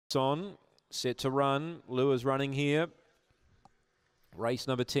On, set to run. Lure's running here. Race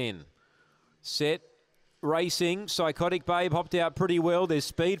number 10. Set. Racing. Psychotic Babe hopped out pretty well. There's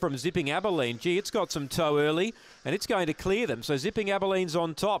speed from Zipping Abilene. Gee, it's got some toe early, and it's going to clear them. So Zipping Abilene's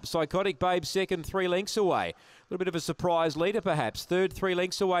on top. Psychotic Babe second, 3 lengths away. A little bit of a surprise leader, perhaps. Third, 3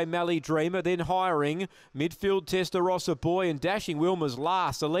 lengths away, Mally Dreamer. Then Hiring. Midfield, Testarossa Boy, and Dashing Wilma's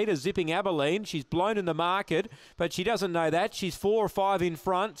last. The leader, Zipping Abilene. She's blown in the market, but she doesn't know that. She's 4 or 5 in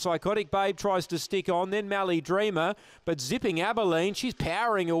front. Psychotic Babe tries to stick on. Then Mally Dreamer, but Zipping Abilene, she's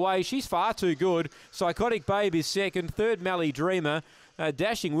powering away. She's far too good. Psychotic Babe is second. Third, Mally Dreamer.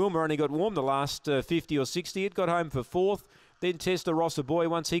 Dashing Wilma only got warm the last 50 or 60. It got home for fourth. Then Testarossa Boy.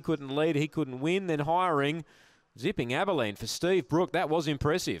 Once he couldn't lead, he couldn't win. Then Hiring. Zipping Abilene for Steve Brook. That was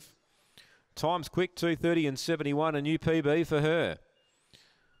impressive. Time's quick, 2:30 and 71. A new PB for her.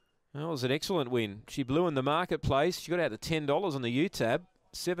 That was an excellent win. She blew in the marketplace. She got out to $10 on the UTAB,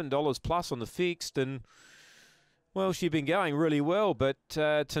 $7 plus on the fixed, and well, she'd been going really well, but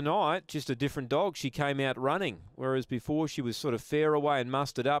tonight, just a different dog. She came out running, whereas before she was sort of fair away and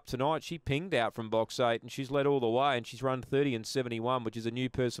mustered up. Tonight, she pinged out from box 8, and she's led all the way, and she's run 30 and 71, which is a new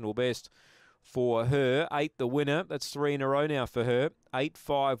personal best for her. 8 the winner. That's 3 in a row now for her.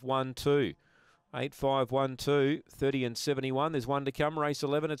 8-5-1-2. 8-5-1-2, 30 and 71. There's one to come. Race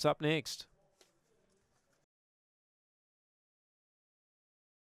 11, it's up next.